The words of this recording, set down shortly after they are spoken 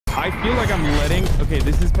I feel like I'm letting... Okay,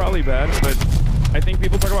 this is probably bad, but I think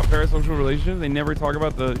people talk about parasocial relationships. They never talk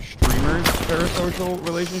about the streamer's parasocial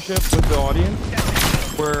relationship with the audience.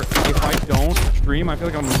 Where if I don't stream, I feel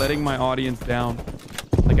like I'm letting my audience down.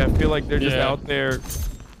 Like, I feel like they're just out there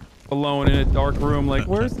alone in a dark room. Like,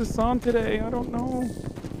 where's the sun today? I don't know.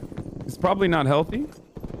 It's probably not healthy,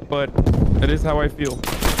 but it is how I feel.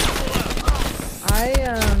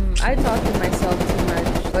 I talk to myself too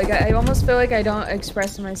much. Like I almost feel like I don't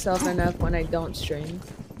express myself enough when I don't stream.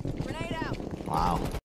 Wow.